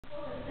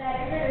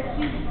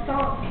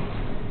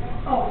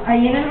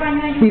Ahí en el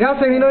baño hay un... Mira,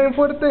 se vino bien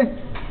fuerte.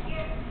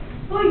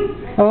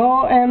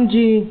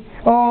 OMG.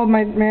 Oh,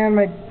 my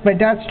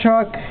dad's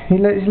truck. He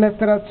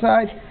left it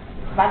outside.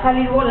 Va a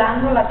salir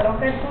volando la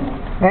troca eso.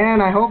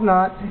 And I hope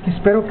not.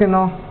 Espero que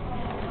no.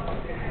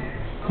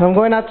 I'm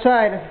going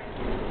outside.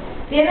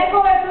 ¿Tiene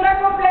cobertura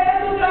completa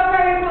tu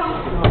troca, hijo?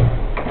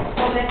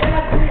 Completa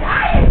la tuya.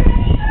 ¡Ay,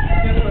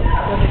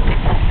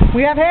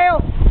 We have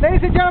hail.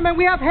 Ladies and gentlemen,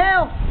 we have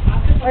hail.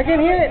 I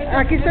can hear it.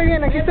 Aquí estoy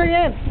bien, aquí estoy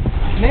bien.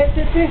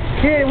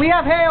 Here, we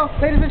have hail,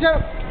 ladies and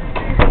gentlemen.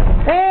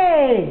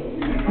 Hey!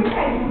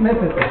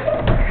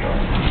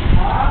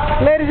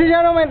 Ladies and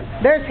gentlemen,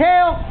 there's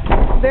hail.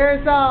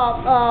 There's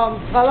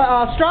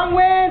strong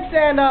winds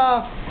and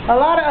a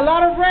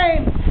lot of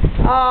rain.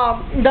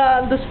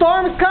 The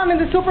storm is coming.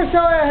 The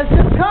supercell has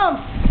just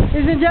come.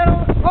 Ladies and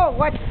gentlemen, oh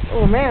what?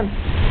 Oh man,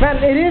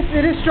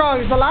 it is strong.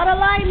 There's a lot of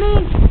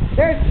lightning.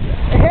 There's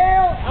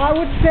hail. I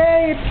would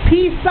say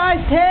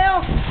pea-sized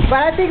hail, but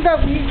I think that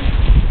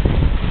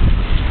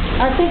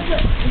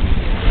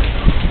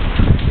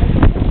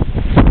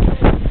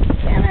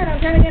damn it, I'm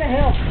trying to get a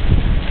hail.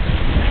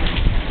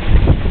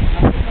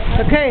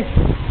 Okay,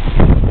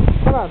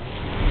 hold on.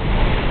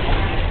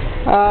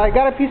 I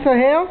got a piece of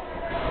hail.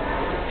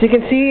 As you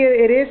can see,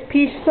 it is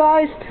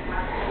pea-sized,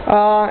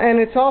 and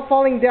it's all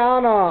falling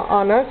down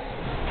on us.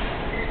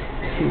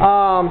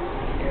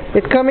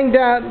 It's coming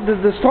down.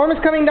 The storm is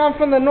coming down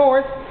from the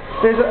north.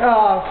 There's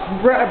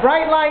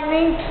bright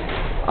lightning,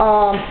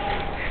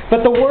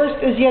 but the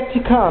worst is yet to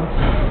come.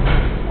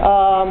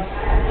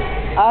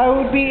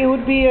 It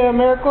would be a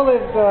miracle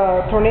if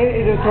the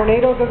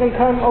tornado doesn't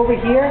come over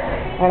here,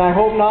 and I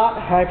hope not.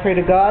 I pray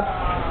to God.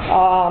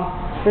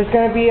 There's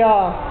gonna be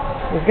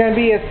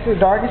a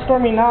dark and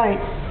stormy night.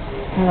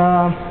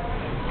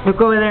 Look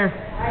over there.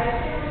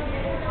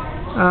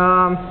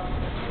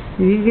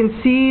 You can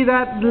see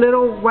that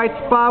little white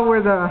spot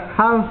where the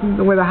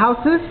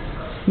house is.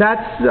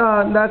 That's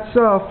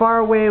far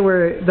away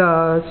where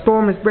the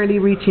storm is barely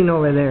reaching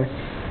over there.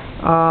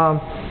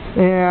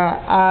 Yeah,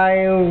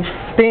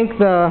 I think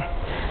the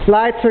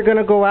lights are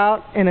gonna go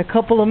out in a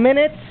couple of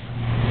minutes.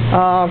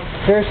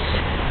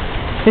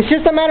 It's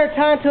just a matter of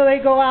time till they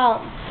go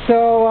out.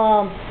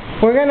 So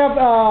we're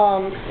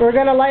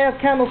gonna light up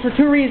candles for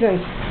two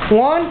reasons.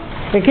 One,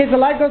 in case the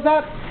light goes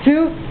out.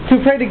 Two, to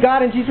pray to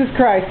God and Jesus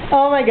Christ.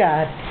 Oh my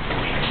God.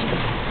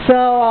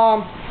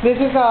 So this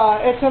is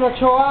Edson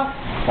Ochoa,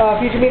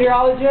 future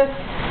meteorologist.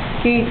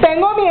 Y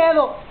tengo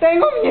miedo.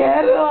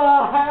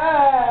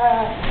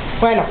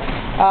 Bueno,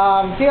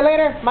 see you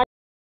later.